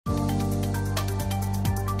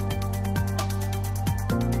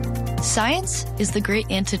Science is the great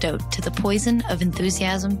antidote to the poison of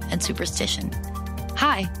enthusiasm and superstition.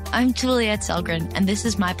 Hi, I'm Juliette Sellgren, and this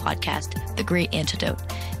is my podcast, The Great Antidote,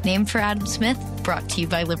 named for Adam Smith, brought to you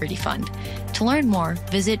by Liberty Fund. To learn more,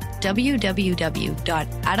 visit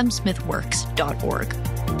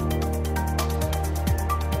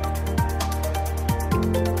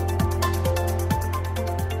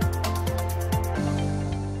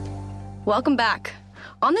Welcome back.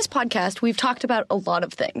 On this podcast, we've talked about a lot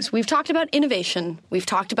of things. We've talked about innovation. We've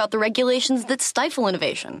talked about the regulations that stifle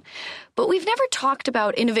innovation. But we've never talked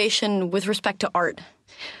about innovation with respect to art.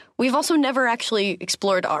 We've also never actually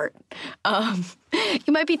explored art.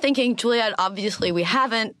 You might be thinking, Juliette, obviously we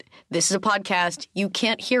haven't. This is a podcast. You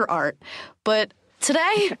can't hear art. But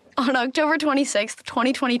today, on October 26th,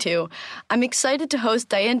 2022, I'm excited to host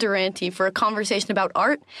Dianne Durante for a conversation about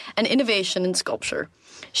art and innovation in sculpture.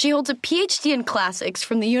 She holds a PhD in classics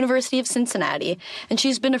from the University of Cincinnati, and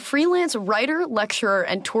she's been a freelance writer, lecturer,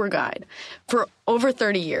 and tour guide for over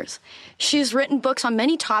 30 years. She's written books on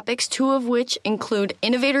many topics, two of which include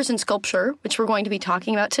Innovators in Sculpture, which we're going to be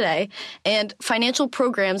talking about today, and Financial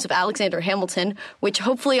Programs of Alexander Hamilton, which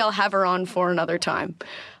hopefully I'll have her on for another time.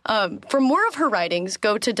 For more of her writings,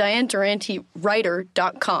 go to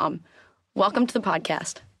DianneDuranteWriter.com. Welcome to the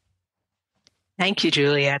podcast. Thank you,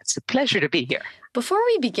 Juliette. It's a pleasure to be here. Before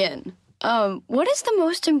we begin, what is the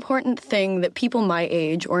most important thing that people my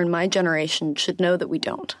age or in my generation should know that we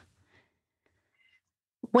don't?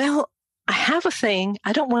 Well, I have a thing.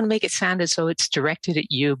 I don't want to make it sound as though it's directed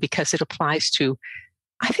at you because it applies to,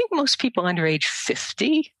 I think, most people under age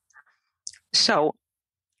 50. So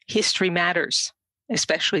history matters,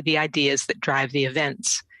 especially the ideas that drive the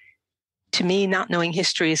events. To me, not knowing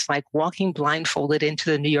history is like walking blindfolded into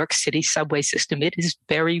the New York City subway system. It is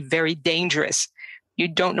very, very dangerous. You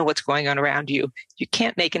don't know what's going on around you. You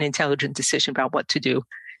can't make an intelligent decision about what to do.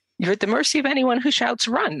 You're at the mercy of anyone who shouts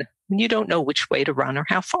run, and you don't know which way to run or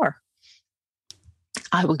how far.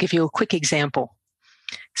 I will give you a quick example.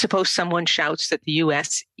 Suppose someone shouts that the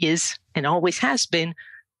U.S. is and always has been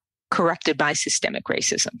corrupted by systemic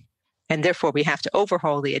racism. And therefore, we have to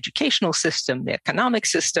overhaul the educational system, the economic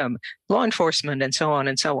system, law enforcement, and so on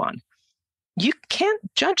and so on. You can't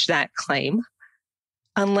judge that claim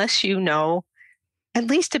unless you know at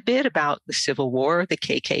least a bit about the Civil War, the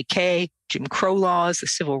KKK, Jim Crow laws, the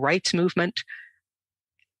Civil Rights Movement.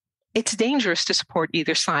 It's dangerous to support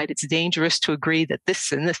either side. It's dangerous to agree that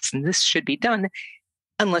this and this and this should be done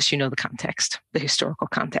unless you know the context, the historical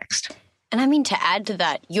context. And I mean, to add to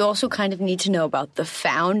that, you also kind of need to know about the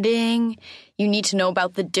founding. You need to know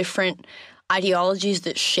about the different ideologies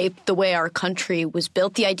that shaped the way our country was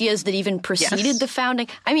built, the ideas that even preceded the founding.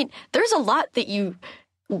 I mean, there's a lot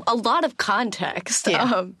of context.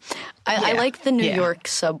 Yeah. I like the New York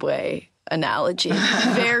subway analogy.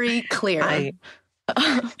 Very clear.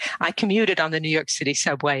 I commuted on the New York City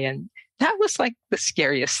subway, and that was like the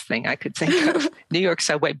scariest thing I could think of. New York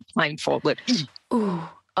subway blindfolded. Ooh.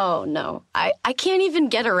 Oh, no. I can't even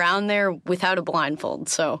get around there without a blindfold,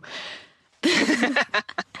 so.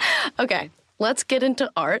 Okay, let's get into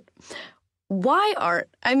art. Why art?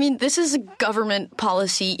 I mean, this is a government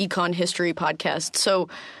policy econ history podcast, so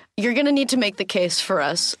you're going to need to make the case for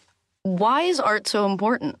us. Why is art so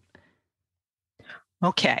important?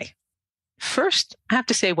 Okay. First, I have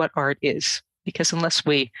to say what art is, because unless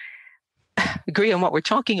we agree on what we're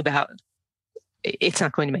talking about, it's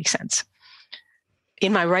not going to make sense.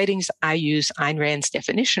 In my writings, I use Ayn Rand's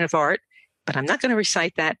definition of art, but I'm not going to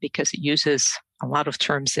recite that because it uses a lot of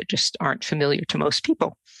terms that just aren't familiar to most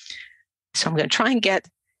people. So I'm going to try and get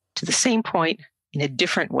to the same point in a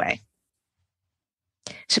different way.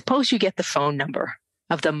 Suppose you get the phone number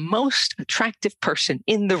of the most attractive person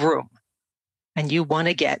in the room, and you want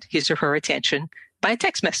to get his or her attention by a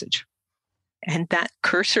text message. And that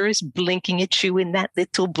cursor is blinking at you in that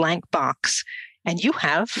little blank box, and you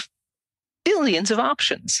have billions of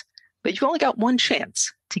options, but you've only got one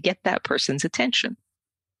chance to get that person's attention.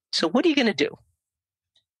 So what are you going to do?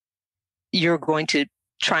 You're going to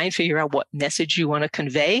try and figure out what message you want to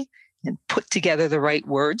convey and put together the right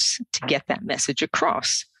words to get that message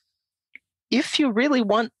across. If you really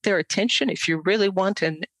want their attention, if you really want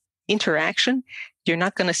an interaction, you're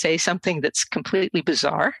not going to say something that's completely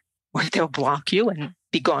bizarre or they'll block you and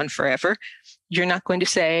be gone forever. You're not going to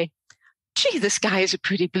say, gee, the sky is a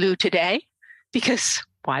pretty blue today. Because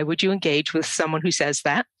why would you engage with someone who says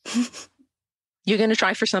that? You're going to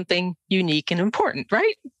try for something unique and important,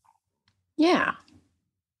 right? Yeah.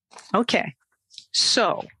 Okay.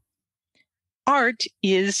 So art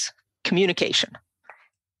is communication.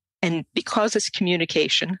 And because it's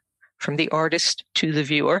communication from the artist to the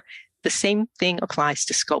viewer, The same thing applies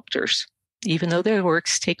to sculptors, even though their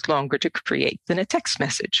works take longer to create than a text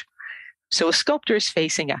message. So a sculptor is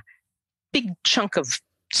facing a big chunk of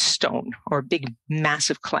stone or a big mass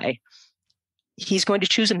of clay. He's going to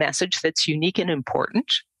choose a message that's unique and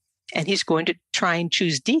important, and he's going to try and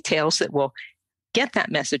choose details that will get that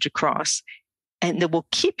message across and that will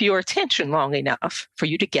keep your attention long enough for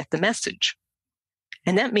you to get the message.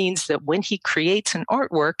 And that means that when he creates an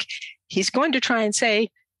artwork, he's going to try and say,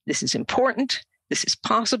 this is important, this is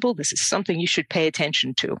possible, this is something you should pay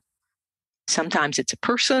attention to. Sometimes it's a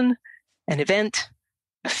person, an event,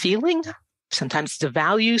 a feeling. Sometimes it's a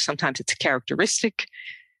value. Sometimes it's a characteristic.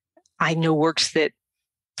 I know works that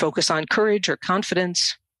focus on courage or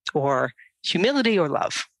confidence or humility or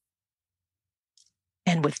love.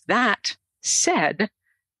 And with that said,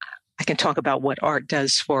 I can talk about what art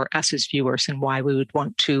does for us as viewers and why we would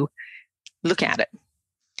want to look at it.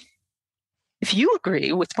 If you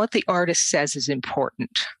agree with what the artist says is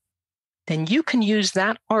important, then you can use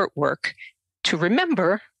that artwork to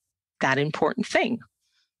remember that important thing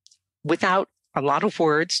without a lot of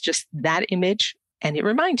words, just that image, and it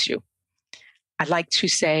reminds you. I like to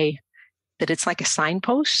say that it's like a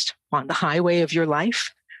signpost on the highway of your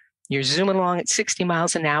life. You're zooming along at 60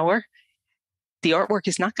 miles an hour. The artwork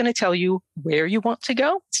is not going to tell you where you want to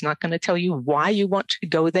go. It's not going to tell you why you want to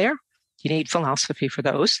go there. You need philosophy for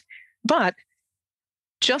those. But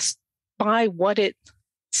just by what it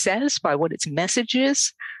says, by what its message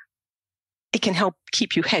is, it can help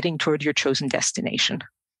keep you heading toward your chosen destination.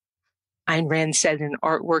 Ayn Rand said an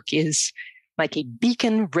artwork is like a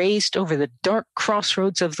beacon raised over the dark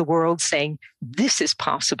crossroads of the world saying, this is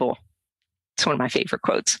possible. It's one of my favorite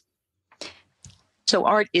quotes. So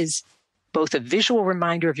art is both a visual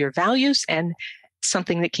reminder of your values and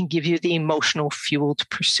something that can give you the emotional fuel to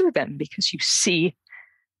pursue them because you see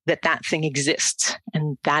that that thing exists.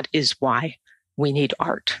 And that is why we need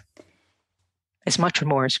art as much or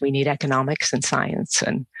more as we need economics and science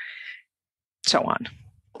and so on.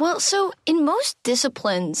 Well, so in most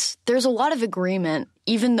disciplines, there's a lot of agreement,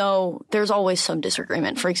 even though there's always some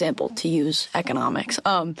disagreement. For example, to use economics.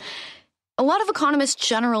 A lot of economists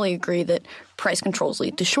generally agree that price controls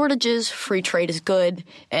lead to shortages, free trade is good,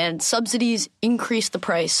 and subsidies increase the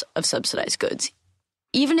price of subsidized goods,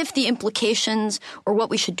 even if the implications or what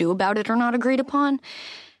we should do about it are not agreed upon.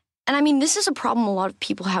 And I mean, this is a problem a lot of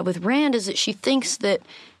people have with Rand, is that she thinks that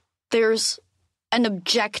there's an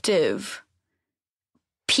objective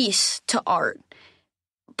piece to art,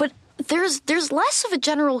 but there's less of a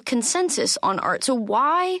general consensus on art. So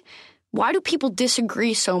why do people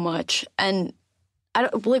disagree so much? And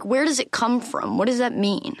where does it come from? What does that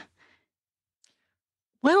mean?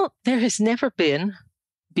 Well, there has never been,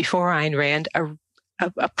 before Ayn Rand,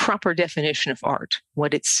 a proper definition of art,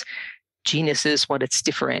 what its genus is, what its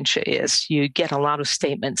differentia is. You get a lot of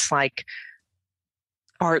statements like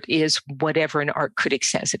art is whatever an art critic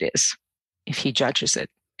says it is, if he judges it.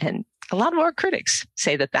 And a lot of art critics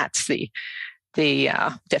say that that's the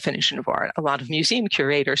definition of art. A lot of museum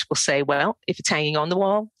curators will say, well, if it's hanging on the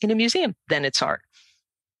wall in a museum, then it's art.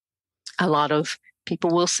 A lot of people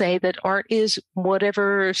will say that art is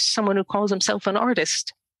whatever someone who calls himself an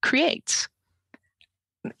artist creates.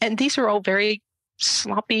 And these are all very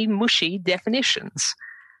sloppy, mushy definitions.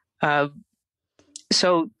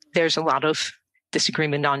 So there's a lot of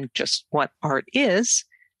disagreement on just what art is.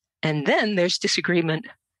 And then there's disagreement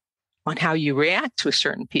on how you react to a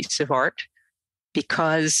certain piece of art,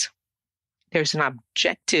 because there's an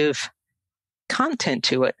objective content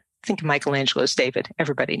to it. Think of Michelangelo's David.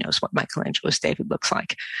 Everybody knows what Michelangelo's David looks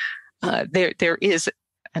like. There is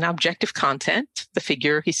an objective content. The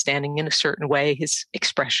figure, he's standing in a certain way. His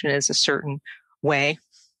expression is a certain way.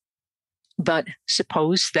 But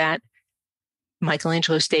suppose that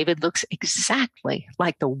Michelangelo's David looks exactly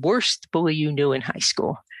like the worst bully you knew in high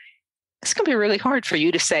school. It's going to be really hard for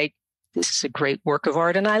you to say, this is a great work of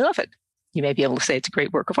art and I love it. You may be able to say it's a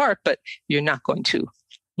great work of art, but you're not going to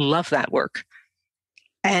love that work.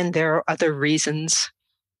 And there are other reasons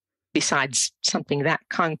besides something that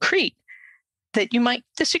concrete that you might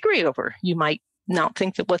disagree over. You might not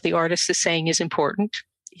think that what the artist is saying is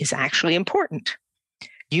actually important.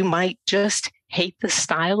 You might just hate the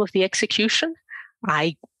style of the execution.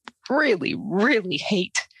 I really, really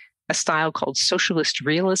hate a style called socialist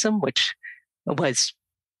realism, which was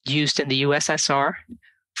used in the USSR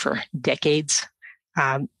for decades.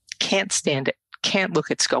 Can't stand it. Can't look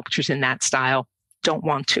at sculptures in that style. Don't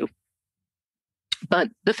want to. But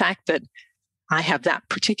the fact that I have that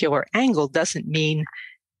particular angle doesn't mean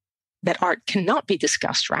that art cannot be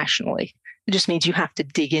discussed rationally. It just means you have to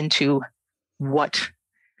dig into what's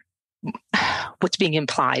being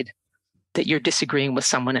implied that you're disagreeing with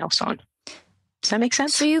someone else on. Does that make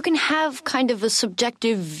sense? So you can have kind of a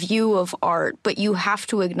subjective view of art, but you have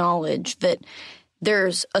to acknowledge that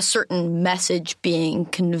there's a certain message being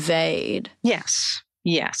conveyed. Yes.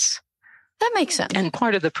 That makes sense. And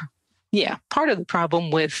part of the problem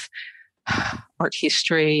with art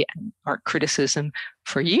history and art criticism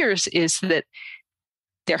for years is that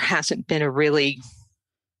there hasn't been a really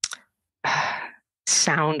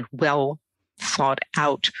sound, well thought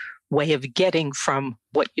out way of getting from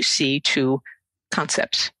what you see to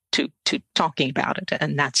concepts, to talking about it.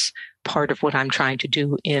 And that's part of what I'm trying to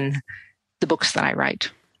do in the books that I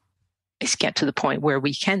write, is get to the point where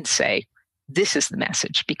we can say, this is the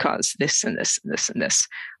message because this and this and this and this.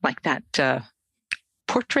 Like that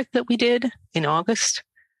portrait that we did in August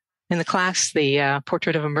in the class, the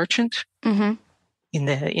portrait of a merchant. Mm-hmm. In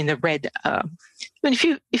the red. And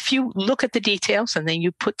if you look at the details and then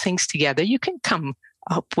you put things together, you can come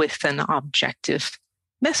up with an objective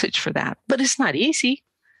message for that. But it's not easy.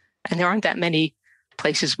 And there aren't that many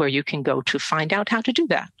places where you can go to find out how to do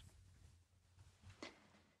that.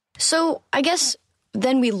 So I guess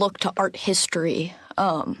then we look to art history.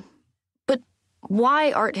 But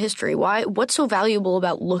why art history? What's so valuable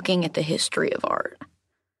about looking at the history of art?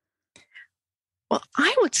 Well,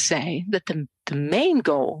 I would say that the main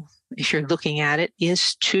goal, if you're looking at it,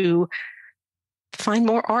 is to find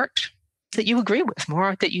more art that you agree with, more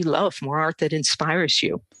art that you love, more art that inspires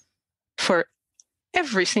you. For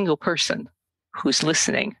every single person who's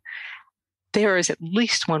listening, there is at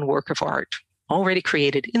least one work of art already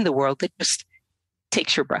created in the world that just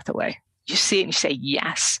takes your breath away. You see it and you say,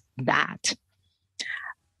 yes, that.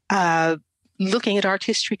 Looking at art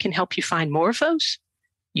history can help you find more of those.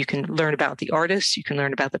 You can learn about the artists, you can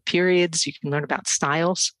learn about the periods, you can learn about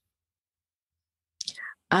styles.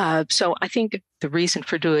 So I think the reason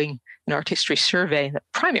for doing an art history survey, the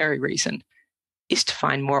primary reason, is to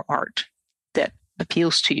find more art that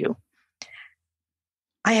appeals to you.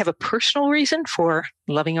 I have a personal reason for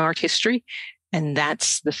loving art history, and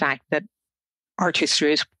that's the fact that art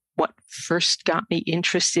history is what first got me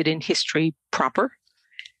interested in history proper.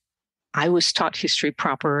 I was taught history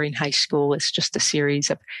proper in high school as just a series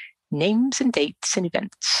of names and dates and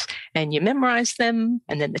events. And you memorize them,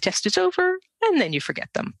 and then the test is over, and then you forget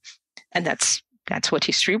them. And that's what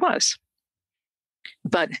history was.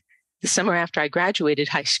 But the summer after I graduated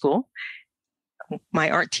high school, my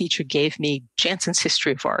art teacher gave me Jansen's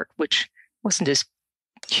History of Art, which wasn't as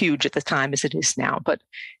huge at the time as it is now, but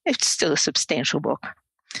it's still a substantial book.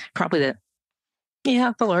 Probably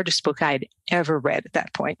the largest book I'd ever read at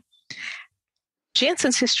that point.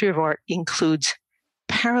 Jansen's History of Art includes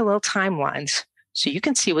parallel timelines, so you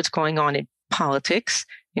can see what's going on in politics,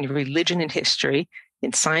 in religion and history,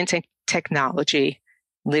 in science and technology,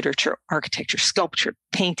 literature, architecture, sculpture,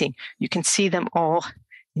 painting. You can see them all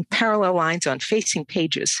in parallel lines on facing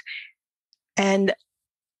pages. And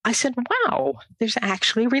I said, wow, there's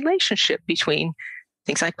actually a relationship between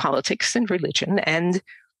things like politics and religion and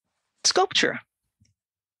sculpture.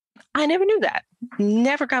 I never knew that.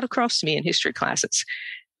 Never got across to me in history classes.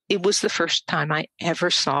 It was the first time I ever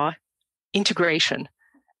saw integration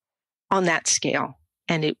on that scale.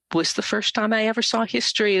 And it was the first time I ever saw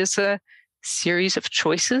history as a series of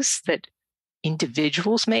choices that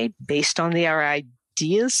individuals made based on their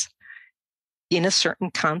ideas in a certain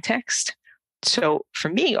context. So for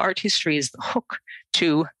me, art history is the hook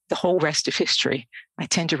to the whole rest of history. I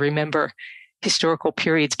tend to remember historical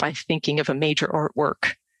periods by thinking of a major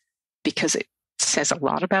artwork, because it says a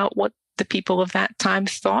lot about what the people of that time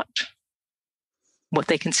thought, what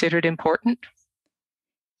they considered important.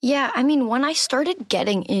 Yeah, I mean, when I started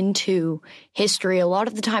getting into history, a lot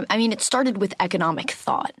of the time, it started with economic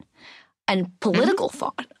thought and political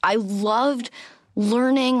thought. I loved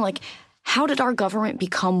learning, how did our government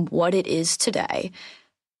become what it is today?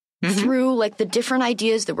 Through, the different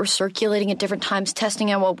ideas that were circulating at different times,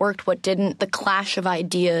 testing out what worked, what didn't, the clash of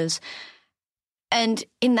ideas. And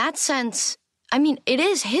in that sense, it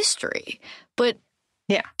is history, but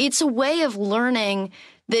it's a way of learning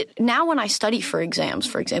that now when I study for exams,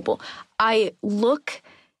 for example, I look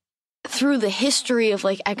through the history of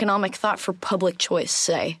economic thought for public choice,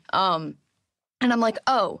 say, and I'm like,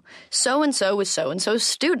 oh, so-and-so was so-and-so's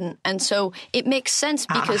student. And so it makes sense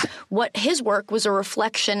because what his work was a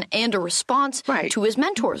reflection and a response to his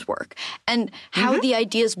mentor's work, and how the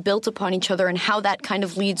ideas built upon each other and how that kind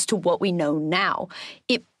of leads to what we know now.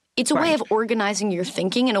 It's a way of organizing your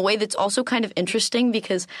thinking in a way that's also kind of interesting,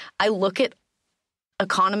 because I look at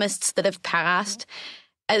economists that have passed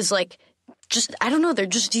as just, I don't know, they're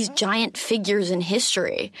just these giant figures in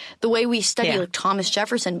history, the way we study like Thomas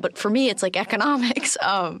Jefferson. But for me, it's like economics.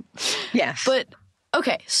 Yes. But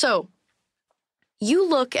okay, so you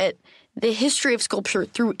look at the history of sculpture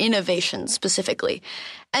through innovation specifically.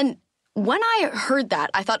 And when I heard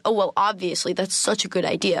that, I thought, oh, well, obviously that's such a good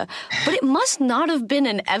idea, but it must not have been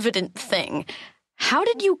an evident thing. How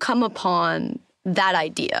did you come upon that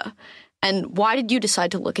idea? And why did you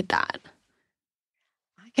decide to look at that?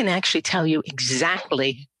 I can actually tell you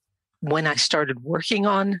exactly when I started working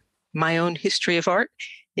on my own history of art.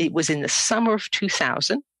 It was in the summer of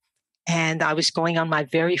 2000, and I was going on my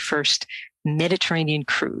very first Mediterranean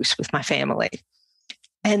cruise with my family.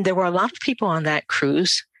 And there were a lot of people on that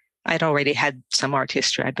cruise. I'd already had some art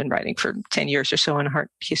history. I'd been writing for 10 years or so in art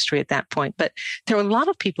history at that point. But there were a lot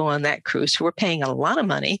of people on that cruise who were paying a lot of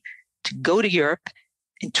money to go to Europe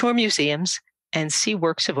and tour museums and see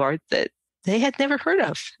works of art that they had never heard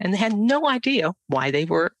of. And they had no idea why they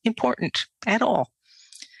were important at all.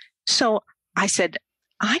 So I said,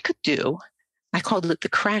 I called it the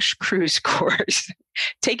Crash Cruise Course.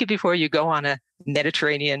 Take it before you go on a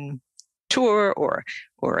Mediterranean tour or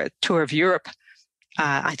a tour of Europe.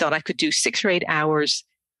 I thought I could do 6 or 8 hours,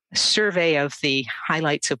 a survey of the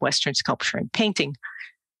highlights of Western sculpture and painting.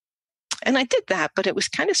 And I did that, but it was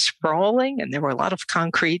kind of sprawling and there were a lot of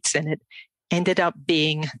concretes, and it ended up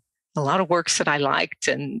being a lot of works that I liked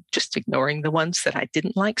and just ignoring the ones that I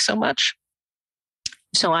didn't like so much.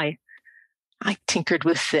 So I tinkered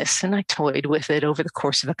with this and I toyed with it over the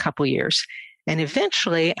course of a couple years. And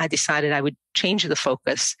eventually I decided I would change the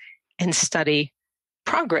focus and study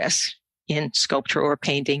progress in sculpture or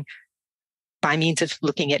painting by means of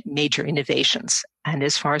looking at major innovations. And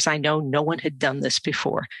as far as I know, no one had done this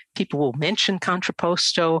before. People will mention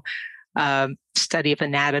contrapposto, study of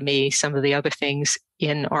anatomy, some of the other things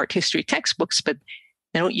in art history textbooks, but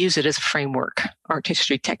they don't use it as a framework. Art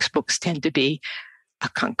history textbooks tend to be a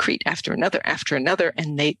concrete after another,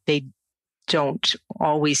 and they don't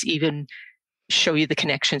always even show you the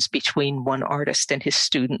connections between one artist and his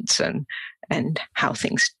students and how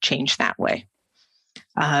things change that way.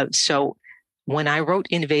 So when I wrote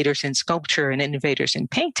Innovators in Sculpture and Innovators in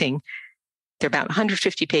Painting, they're about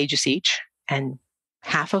 150 pages each, and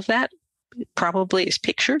half of that probably is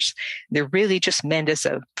pictures. They're really just meant as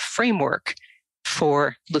a framework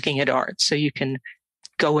for looking at art, so you can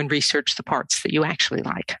go and research the parts that you actually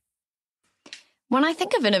like. When I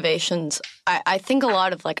think of innovations, I think a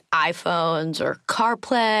lot of like iPhones or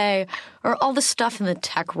CarPlay or all the stuff in the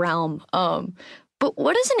tech realm. But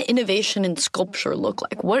what does an innovation in sculpture look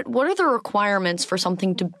like? What are the requirements for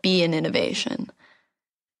something to be an innovation?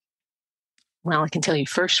 Well, I can tell you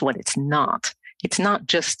first what it's not. It's not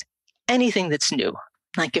just anything that's new.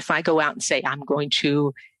 Like if I go out and say, I'm going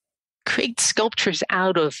to create sculptures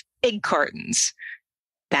out of egg cartons,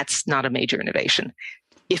 that's not a major innovation.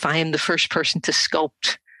 If I am the first person to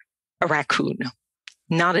sculpt a raccoon,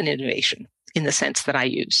 not an innovation in the sense that I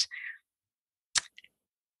use.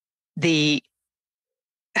 The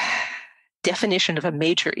definition of a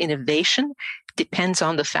major innovation depends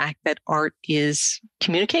on the fact that art is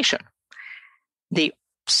communication. The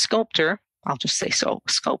sculptor, I'll just say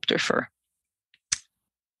sculptor for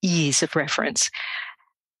ease of reference,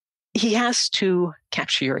 he has to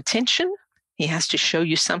capture your attention. He has to show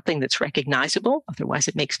you something that's recognizable. Otherwise,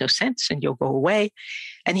 it makes no sense and you'll go away.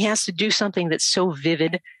 And he has to do something that's so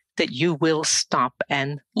vivid that you will stop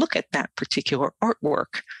and look at that particular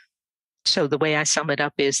artwork. So the way I sum it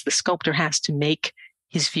up is the sculptor has to make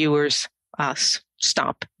his viewers, us,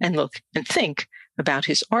 stop and look and think about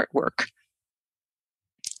his artwork.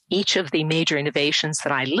 Each of the major innovations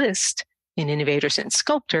that I list in Innovators in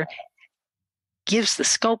Sculpture gives the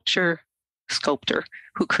sculptor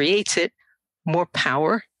who creates it more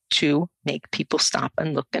power to make people stop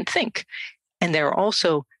and look and think. And they're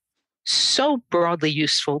also so broadly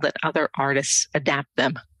useful that other artists adapt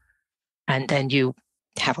them. And then you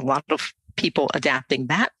have a lot of people adapting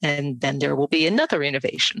that, and then there will be another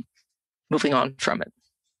innovation moving on from it.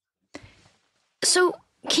 So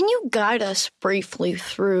can you guide us briefly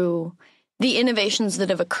through the innovations that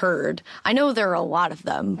have occurred? I know there are a lot of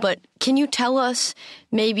them, but can you tell us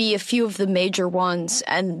maybe a few of the major ones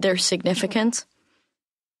and their significance?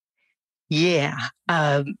 Yeah.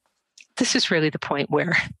 This is really the point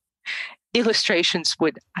where illustrations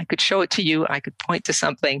I could show it to you, I could point to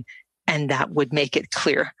something, and that would make it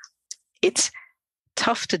clear. It's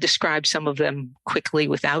tough to describe some of them quickly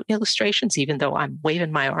without illustrations, even though I'm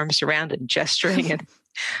waving my arms around and gesturing,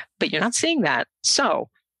 but you're not seeing that. So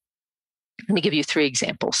let me give you 3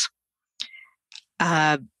 examples.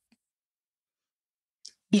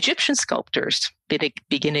 Egyptian sculptors,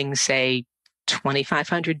 beginning, say,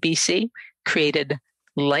 2500 BC, created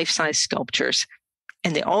life-size sculptures.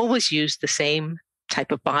 And they always used the same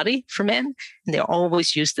type of body for men, and they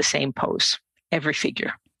always used the same pose, every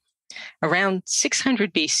figure. Around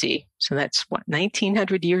 600 BC, so that's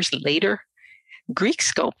 1900 years later, Greek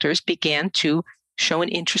sculptors began to show an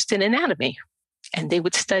interest in anatomy. And they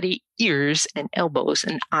would study ears and elbows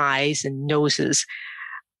and eyes and noses.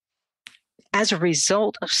 As a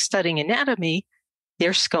result of studying anatomy,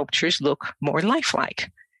 their sculptures look more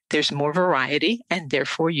lifelike. There's more variety, and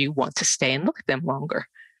therefore you want to stay and look at them longer.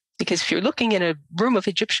 Because if you're looking in a room of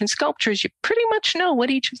Egyptian sculptures, you pretty much know what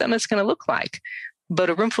each of them is going to look like. But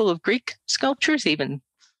a room full of Greek sculptures, even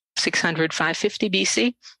 600, 550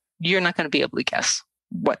 BC, you're not going to be able to guess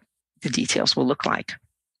what the details will look like.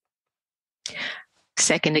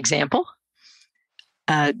 Second example,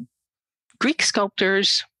 Greek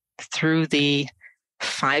sculptors through the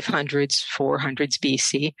 500s, 400s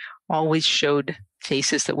BC always showed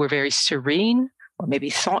faces that were very serene or maybe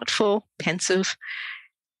thoughtful, pensive.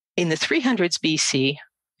 In the 300s BC,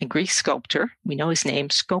 a Greek sculptor, we know his name,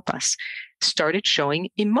 Scopas, started showing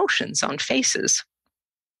emotions on faces.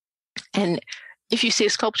 And if you see a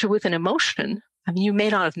sculpture with an emotion, I mean, you may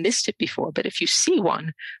not have missed it before, but if you see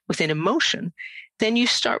one with an emotion, then you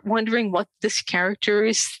start wondering what this character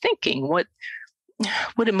is thinking, what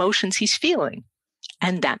emotions he's feeling.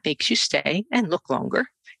 And that makes you stay and look longer,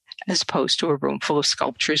 as opposed to a room full of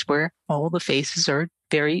sculptures where all the faces are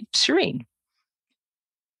very serene.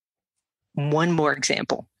 One more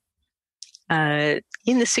example. In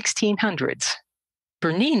the 1600s,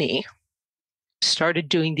 Bernini started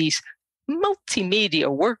doing these multimedia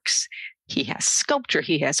works. He has sculpture,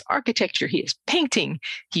 he has architecture, he has painting,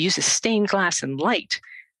 he uses stained glass and light,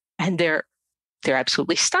 and they're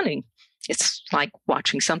absolutely stunning. It's like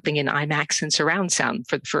watching something in IMAX and surround sound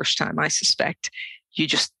for the first time, I suspect. You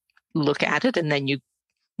just look at it and then you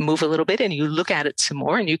move a little bit and you look at it some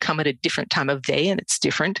more and you come at a different time of day and it's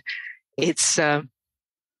different. It's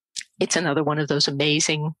another one of those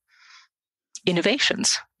amazing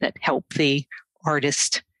innovations that help the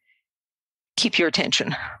artist keep your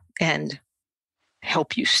attention and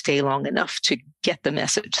help you stay long enough to get the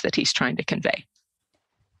message that he's trying to convey.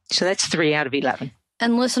 So that's 3 out of 11.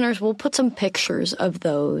 And listeners, we'll put some pictures of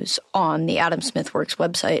those on the Adam Smith Works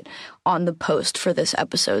website on the post for this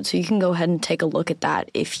episode. So you can go ahead and take a look at that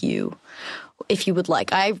if you would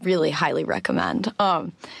like. I really highly recommend.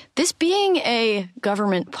 This being a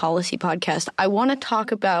government policy podcast, I want to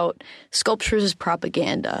talk about sculptures as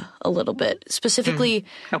propaganda a little bit, specifically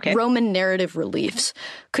Roman narrative reliefs.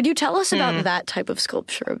 Could you tell us about that type of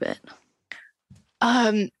sculpture a bit?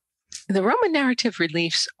 The Roman narrative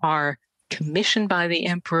reliefs are commissioned by the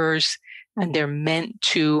emperors, and they're meant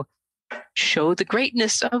to show the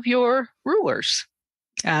greatness of your rulers.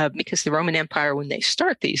 Because the Roman Empire, when they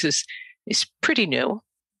start these, is pretty new.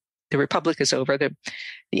 The Republic is over. The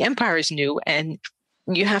Empire is new, and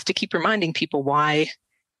you have to keep reminding people why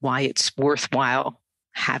it's worthwhile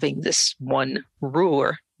having this one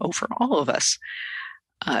ruler over all of us.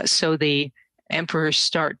 So the emperors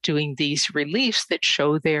start doing these reliefs that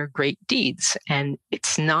show their great deeds. And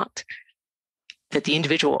it's not that the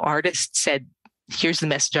individual artist said, here's the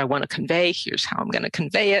message I want to convey, here's how I'm going to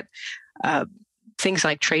convey it. Things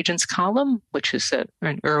like Trajan's Column, which is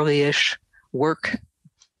an early-ish work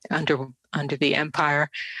under the empire.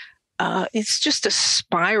 It's just a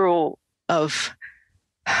spiral of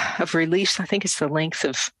reliefs. I think it's the length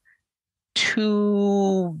of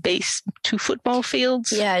two football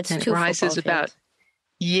fields. Yeah, it's and two it rises football about fields.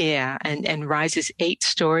 Yeah, and rises 8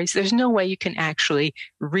 stories. There's no way you can actually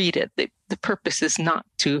read it. The purpose is not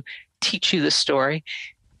to teach you the story.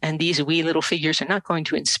 And these wee little figures are not going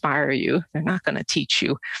to inspire you. They're not going to teach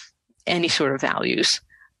you any sort of values.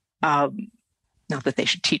 Not that they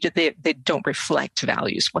should teach it. They don't reflect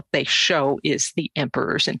values. What they show is the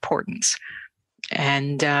emperor's importance.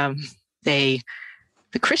 And the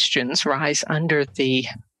Christians rise under the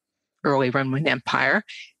early Roman Empire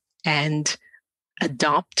and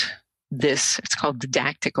adopt this. It's called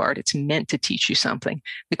didactic art. It's meant to teach you something.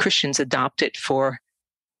 The Christians adopt it for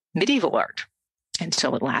medieval art. And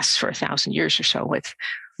so it lasts for 1,000 years or so,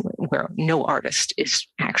 where no artist is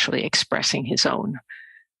actually expressing his own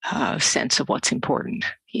sense of what's important.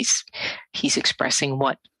 He's expressing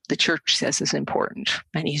what the church says is important,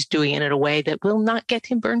 and he's doing it in a way that will not get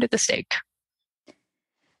him burned at the stake.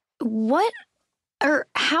 How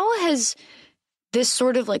has this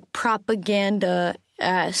sort of like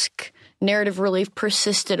propaganda-esque narrative relief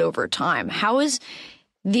persisted over time? How is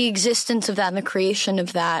the existence of that and the creation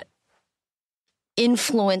of that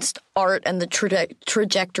influenced art and the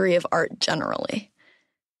trajectory of art generally?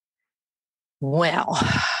 Well,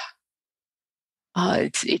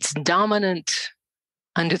 it's dominant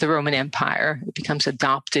under the Roman Empire. It becomes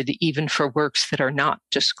adopted even for works that are not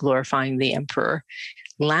just glorifying the emperor.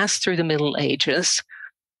 Lasts through the Middle Ages.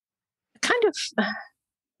 Kind of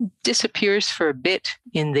disappears for a bit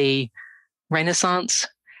in the Renaissance.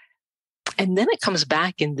 And then it comes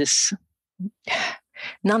back in this,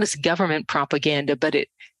 not as government propaganda, but it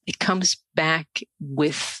comes back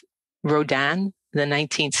with Rodin, the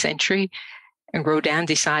 19th century. And Rodin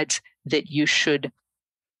decides that you should,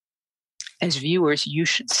 as viewers, you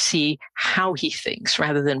should see how he thinks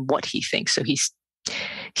rather than what he thinks. So he's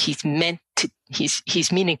meaning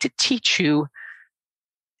to teach you,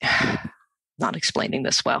 not explaining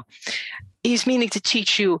this well. He's meaning to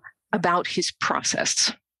teach you about his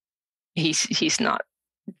process. He's not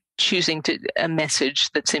choosing a message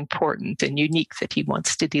that's important and unique that he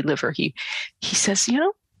wants to deliver. He says,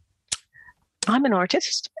 I'm an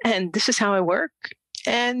artist and this is how I work.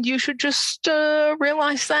 And you should just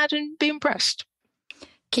realize that and be impressed.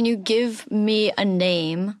 Can you give me a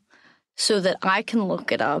name so that I can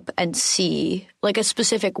look it up and see like a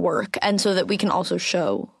specific work and so that we can also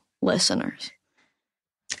show listeners?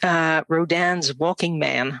 Rodin's Walking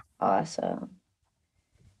Man. Awesome.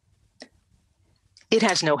 It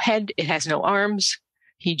has no head. It has no arms.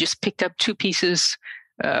 He just picked up two pieces,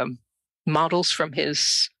 models from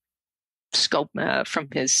his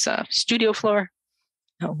studio floor,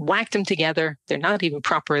 whacked them together. They're not even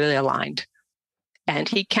properly aligned. And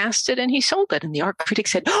he cast it and he sold it. And the art critic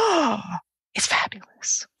said, "Oh, it's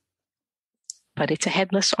fabulous. But it's a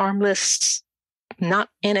headless, armless, not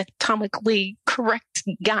anatomically correct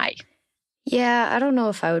guy." Yeah, I don't know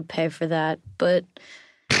if I would pay for that, but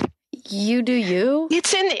you do you.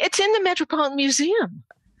 It's in the Metropolitan Museum.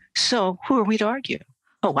 So who are we to argue?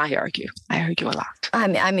 Oh, I argue. I argue a lot.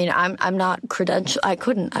 I mean, I'm not credentialed. I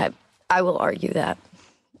couldn't. I will argue that.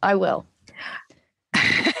 I will.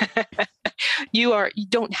 You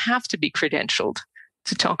don't have to be credentialed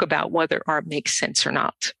to talk about whether art makes sense or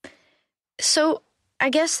not. So I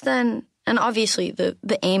guess then, and obviously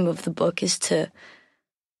the aim of the book is to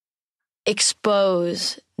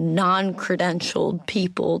expose non-credentialed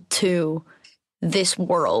people to this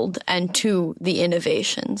world and to the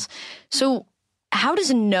innovations. So how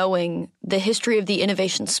does knowing the history of the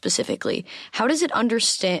innovations specifically, how does it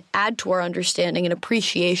add to our understanding and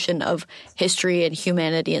appreciation of history and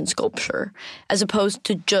humanity and sculpture, as opposed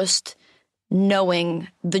to just knowing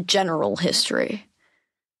the general history?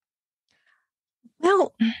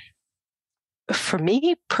 Well, for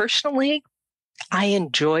me personally, I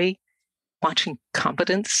enjoy watching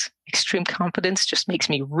competence. Extreme competence just makes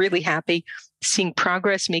me really happy. Seeing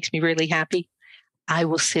progress makes me really happy. I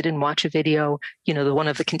will sit and watch a video, the one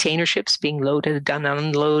of the container ships being loaded and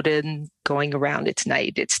unloaded and going around. It's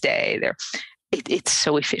night, it's day. It's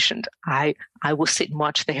so efficient. I will sit and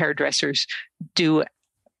watch the hairdressers do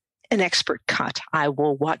an expert cut. I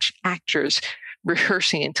will watch actors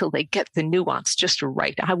rehearsing until they get the nuance just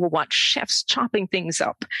right. I will watch chefs chopping things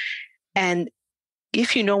up. And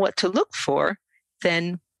if you know what to look for,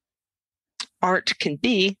 then art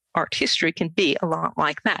history can be a lot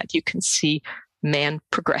like that. You can see man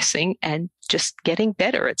progressing and just getting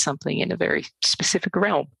better at something in a very specific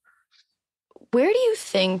realm. Where do you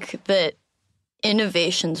think that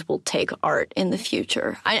innovations will take art in the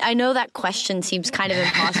future? I know that question seems kind of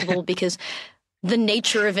impossible because the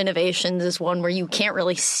nature of innovations is one where you can't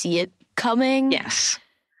really see it coming. Yes.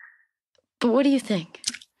 But what do you think?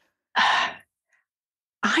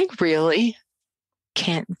 I really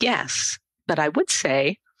can't guess, but I would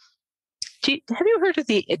say, have you heard of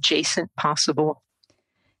the adjacent possible?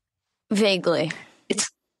 Vaguely.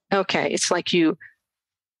 It's like you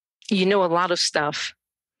know a lot of stuff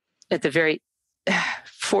at the very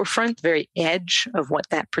forefront, very edge of what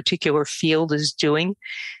that particular field is doing.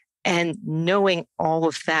 And knowing all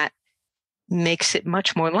of that makes it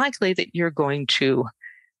much more likely that you're going to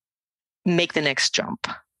make the next jump,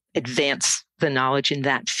 advance the knowledge in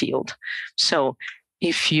that field. So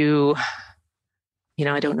if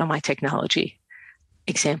I don't know my technology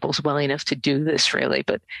examples well enough to do this really,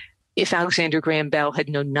 but if Alexander Graham Bell had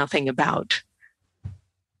known nothing about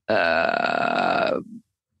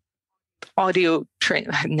audio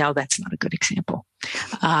no, that's not a good example.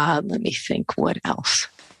 Let me think, what else?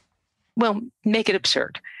 Well, make it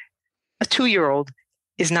absurd. A 2-year-old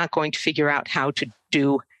is not going to figure out how to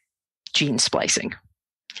do gene splicing.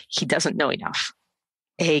 He doesn't know enough.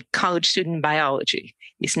 A college student in biology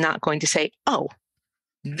is not going to say, "Oh,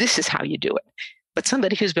 this is how you do it." But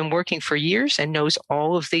somebody who's been working for years and knows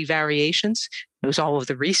all of the variations, knows all of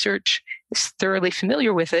the research, is thoroughly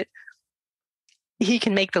familiar with it, he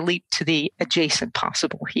can make the leap to the adjacent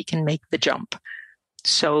possible. He can make the jump.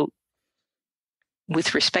 So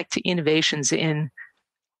with respect to innovations in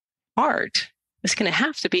art, it's going to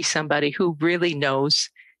have to be somebody who really knows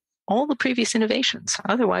all the previous innovations.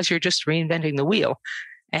 Otherwise, you're just reinventing the wheel,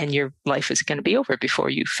 and your life is going to be over before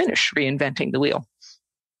you finish reinventing the wheel.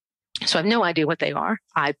 So I have no idea what they are.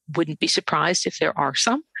 I wouldn't be surprised if there are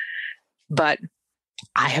some, but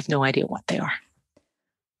I have no idea what they are.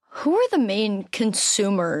 Who are the main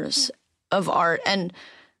consumers of art and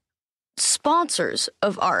sponsors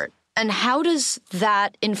of art? And how does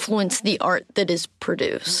that influence the art that is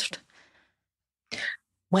produced?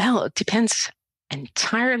 Well, it depends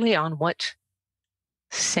entirely on what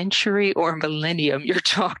century or millennium you're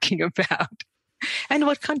talking about, and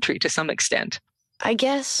what country to some extent. I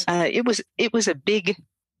guess it was a big.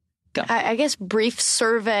 I guess brief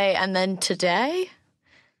survey, and then today.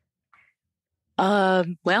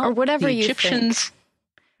 Well, or whatever the you Egyptians.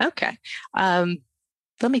 think. Okay.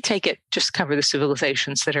 Let me take it. Just cover the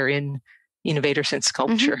civilizations that are in Innovators in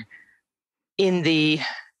Sculpture. Mm-hmm.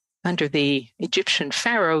 Under the Egyptian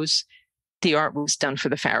pharaohs, the art was done for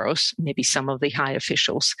the pharaohs, maybe some of the high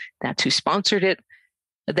officials. That's who sponsored it.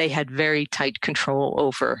 They had very tight control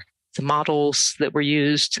over the models that were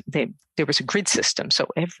used. There was a grid system, so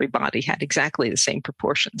everybody had exactly the same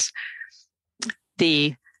proportions.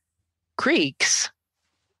 The Greeks,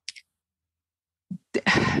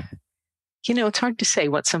 it's hard to say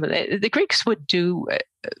what some of the Greeks would do.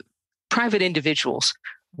 Private individuals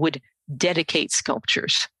would dedicate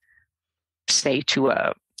sculptures, say to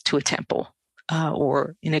a temple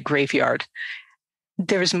or in a graveyard.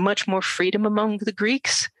 There is much more freedom among the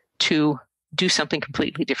Greeks to do something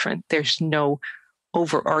completely different. There's no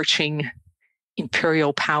overarching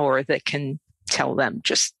imperial power that can tell them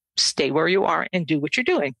just stay where you are and do what you're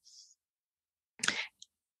doing.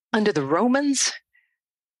 Under the Romans,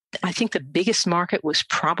 I think the biggest market was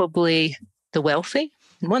probably the wealthy.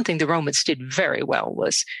 And one thing the Romans did very well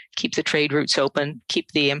was keep the trade routes open,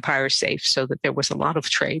 keep the empire safe, so that there was a lot of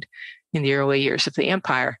trade in the early years of the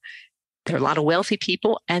empire. There are a lot of wealthy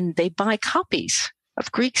people, and they buy copies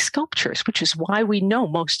of Greek sculptures, which is why we know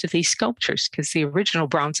most of these sculptures, because the original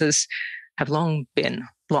bronzes have long been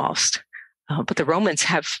lost. But the Romans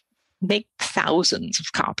make thousands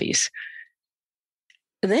of copies.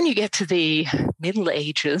 And then you get to the Middle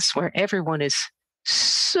Ages, where everyone is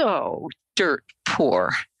so dirt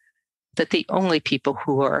poor that the only people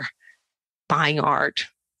who are buying art,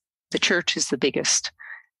 the church is the biggest,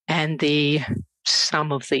 and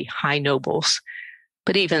some of the high nobles.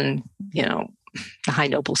 But even, the high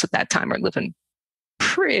nobles at that time are living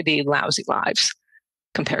pretty lousy lives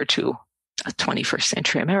compared to a 21st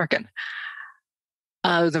century American.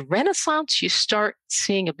 The Renaissance, you start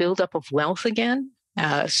seeing a buildup of wealth again.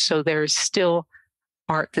 So there's still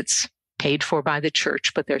art that's paid for by the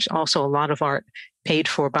church, but there's also a lot of art paid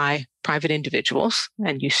for by private individuals,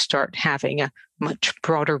 and you start having a much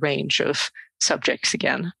broader range of subjects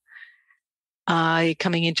again.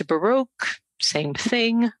 Coming into Baroque, same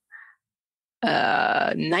thing.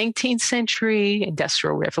 19th century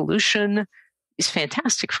Industrial Revolution is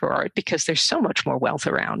fantastic for art because there's so much more wealth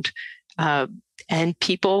around, and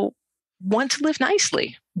people want to live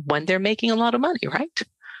nicely when they're making a lot of money, right?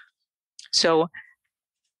 So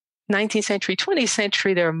 19th century, 20th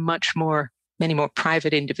century, there are many more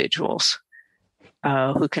private individuals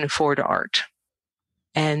who can afford art.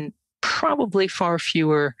 And probably far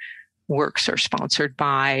fewer works are sponsored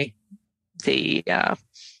by the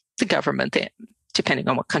government, depending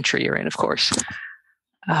on what country you're in, of course.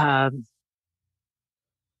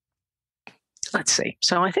 Let's see.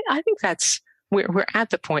 So I think that's we're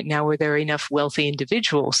at the point now where there are enough wealthy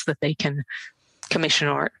individuals that they can commission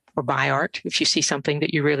art or buy art. If you see something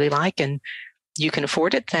that you really like and you can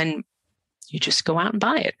afford it, then you just go out and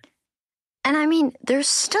buy it. And I mean, there's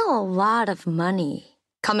still a lot of money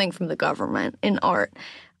coming from the government in art.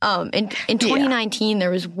 In 2019, there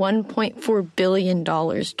was $1.4 billion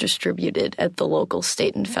distributed at the local,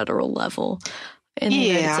 state, and federal level in the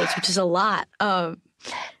United States, which is a lot.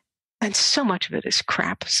 And so much of it is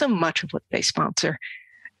crap. So much of what they sponsor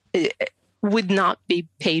would not be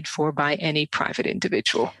paid for by any private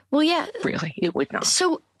individual. Well, yeah. Really, it would not.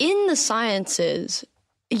 So in the sciences,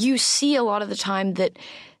 you see a lot of the time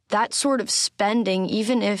that sort of spending,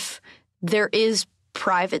 even if there is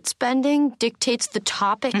private spending, dictates the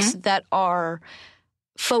topics that are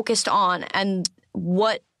focused on and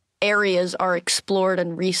what areas are explored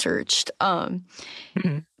and researched.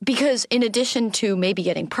 Because in addition to maybe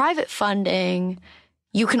getting private funding,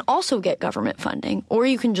 you can also get government funding, or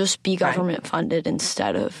you can just be government funded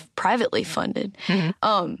instead of privately funded.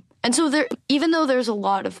 And so even though there's a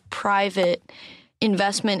lot of private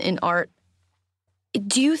investment in art,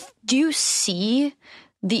 do you see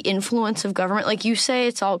the influence of government? Like, you say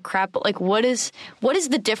it's all crap, but like, what is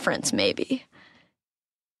the difference maybe?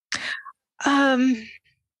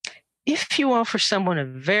 If you offer someone a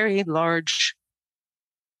very large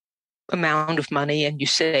amount of money and you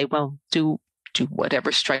say, well, do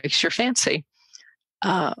whatever strikes your fancy.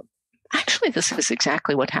 Actually, this is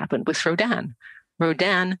exactly what happened with Rodin.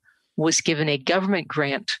 Rodin was given a government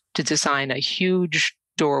grant to design a huge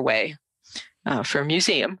doorway for a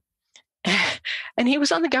museum. And he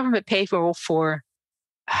was on the government payroll for,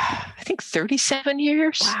 I think, 37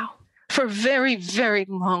 years. Wow. For a very, very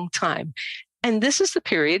long time. And this is the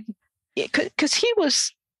period, because he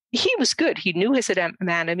was good. He knew his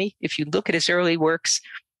anatomy. If you look at his early works,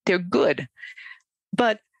 they're good.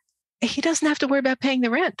 But he doesn't have to worry about paying the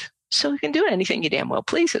rent. So he can do anything he damn well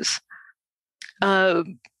pleases.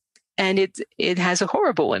 And it has a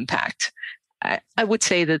horrible impact. I would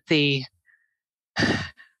say that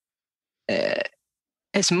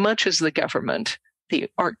as much as the government, the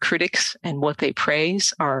art critics and what they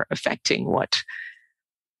praise are affecting what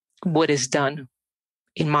is done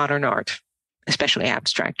in modern art, especially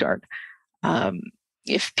abstract art.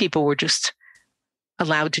 If people were just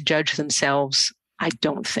allowed to judge themselves, I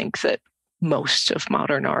don't think that most of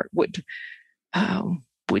modern art would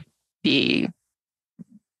be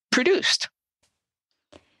produced.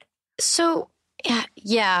 So,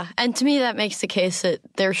 yeah. And to me, that makes the case that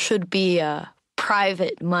there should be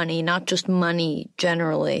private money, not just money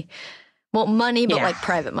generally. Well, money, but like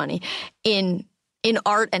private money in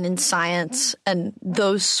art and in science and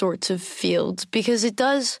those sorts of fields, because it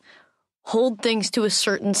does hold things to a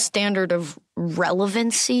certain standard of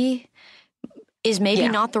relevancy. Is maybe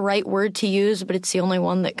not the right word to use, but it's the only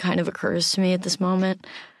one that kind of occurs to me at this moment.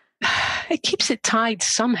 It keeps it tied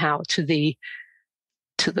somehow to the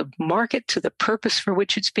market, to the purpose for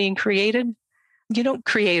which it's being created. You don't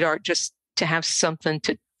create art just to have something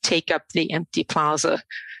to take up the empty plaza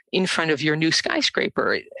in front of your new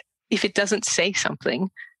skyscraper. If it doesn't say something,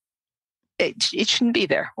 it shouldn't be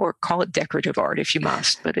there. Or call it decorative art if you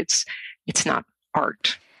must, but it's not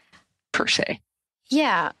art per se.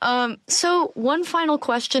 Yeah. So one final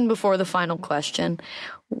question before the final question.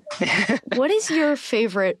 What is your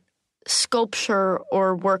favorite sculpture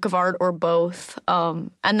or work of art or both?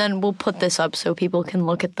 And then we'll put this up so people can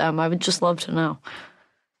look at them. I would just love to know.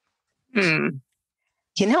 You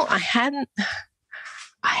know, I hadn't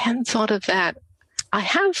thought of that. I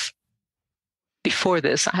have before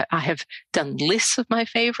this, I have done lists of my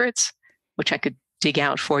favorites, which I could dig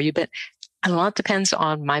out for you, but a lot depends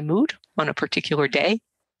on my mood on a particular day,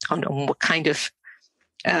 on what kind of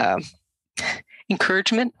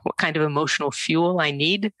encouragement, what kind of emotional fuel I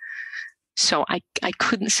need. So I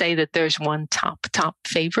couldn't say that there's one top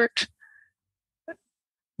favorite,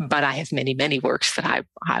 but I have many, many works that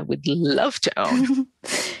I would love to own.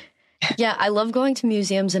 Yeah, I love going to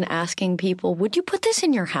museums and asking people, would you put this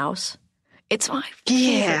in your house? It's my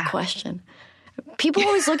favorite question. People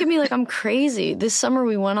always look at me like I'm crazy. This summer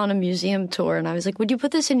we went on a museum tour and I was like, would you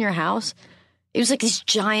put this in your house? It was like this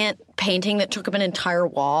giant painting that took up an entire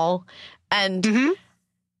wall. And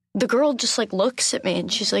the girl just like looks at me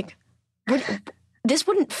and she's like, this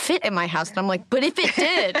wouldn't fit in my house. And I'm like, but if it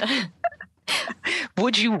did,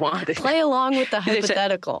 would you want it? Play along with the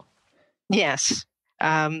hypothetical. Yes.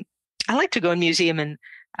 I like to go to a museum and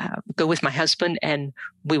go with my husband, and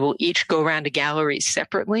we will each go around a gallery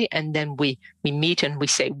separately, and then we meet and we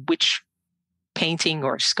say which painting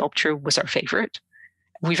or sculpture was our favorite.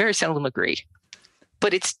 We very seldom agree,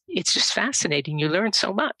 but it's just fascinating. You learn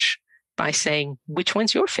so much by saying which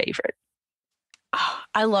one's your favorite. Oh,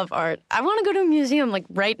 I love art. I want to go to a museum like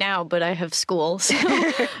right now, but I have school. So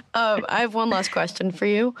I have one last question for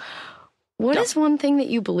you. What is one thing that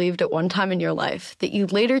you believed at one time in your life that you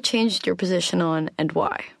later changed your position on, and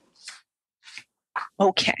why?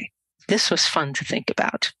 Okay, this was fun to think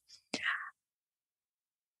about.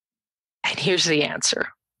 And here's the answer.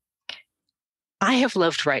 I have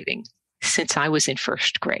loved writing since I was in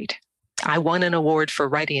first grade. I won an award for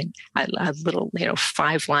writing a little,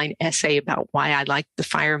 5-line essay about why I liked the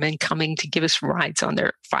firemen coming to give us rides on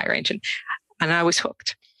their fire engine. And I was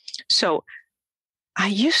hooked. So I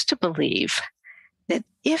used to believe that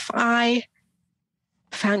if I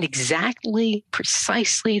found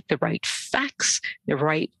precisely the right facts, the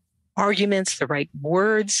right arguments, the right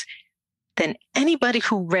words, then anybody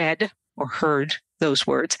who read or heard those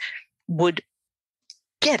words would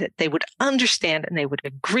get it. They would understand and they would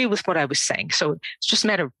agree with what I was saying. So it's just a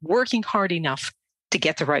matter of working hard enough to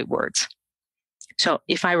get the right words. So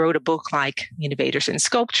if I wrote a book like Innovators in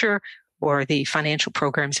Sculpture or the Financial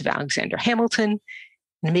Programs of Alexander Hamilton,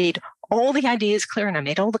 and made all the ideas clear, and I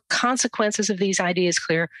made all the consequences of these ideas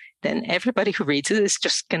clear, then everybody who reads it is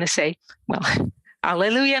just going to say, well,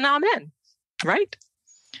 hallelujah and amen, right?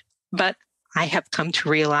 But I have come to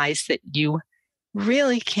realize that you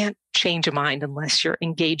really can't change a mind unless you're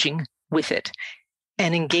engaging with it.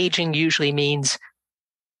 And engaging usually means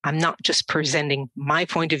I'm not just presenting my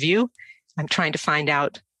point of view. I'm trying to find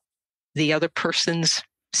out the other person's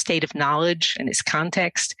state of knowledge and his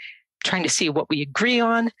context, trying to see what we agree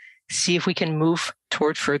on, see if we can move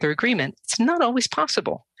toward further agreement. It's not always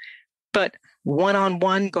possible, but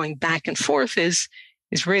one-on-one going back and forth is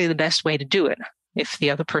really the best way to do it if the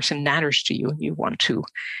other person matters to you and you want to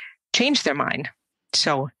change their mind.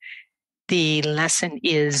 So the lesson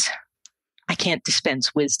is I can't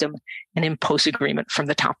dispense wisdom and impose agreement from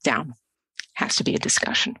the top down. Has to be a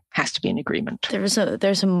discussion, has to be an agreement. There's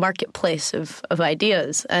a marketplace of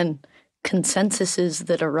ideas and consensuses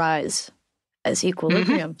that arise as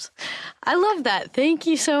equilibriums. I love that. Thank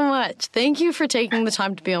you so much. Thank you for taking the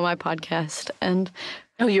time to be on my podcast. And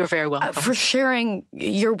you're very welcome. For sharing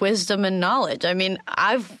your wisdom and knowledge. I mean,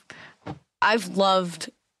 I've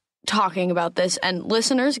loved talking about this, and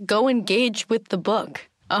listeners, go engage with the book.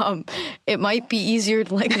 It might be easier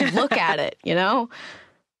to look at it, you know?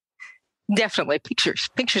 Definitely. Pictures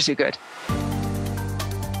are good.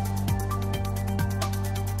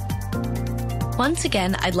 Once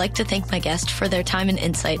again, I'd like to thank my guest for their time and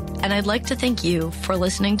insight, and I'd like to thank you for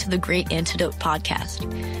listening to the Great Antidote podcast.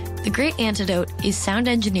 The Great Antidote is sound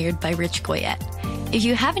engineered by Rich Goyette. If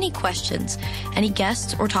you have any questions, any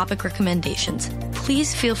guests or topic recommendations,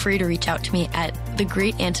 please feel free to reach out to me at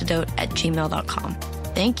thegreatantidote@gmail.com.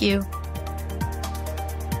 Thank you.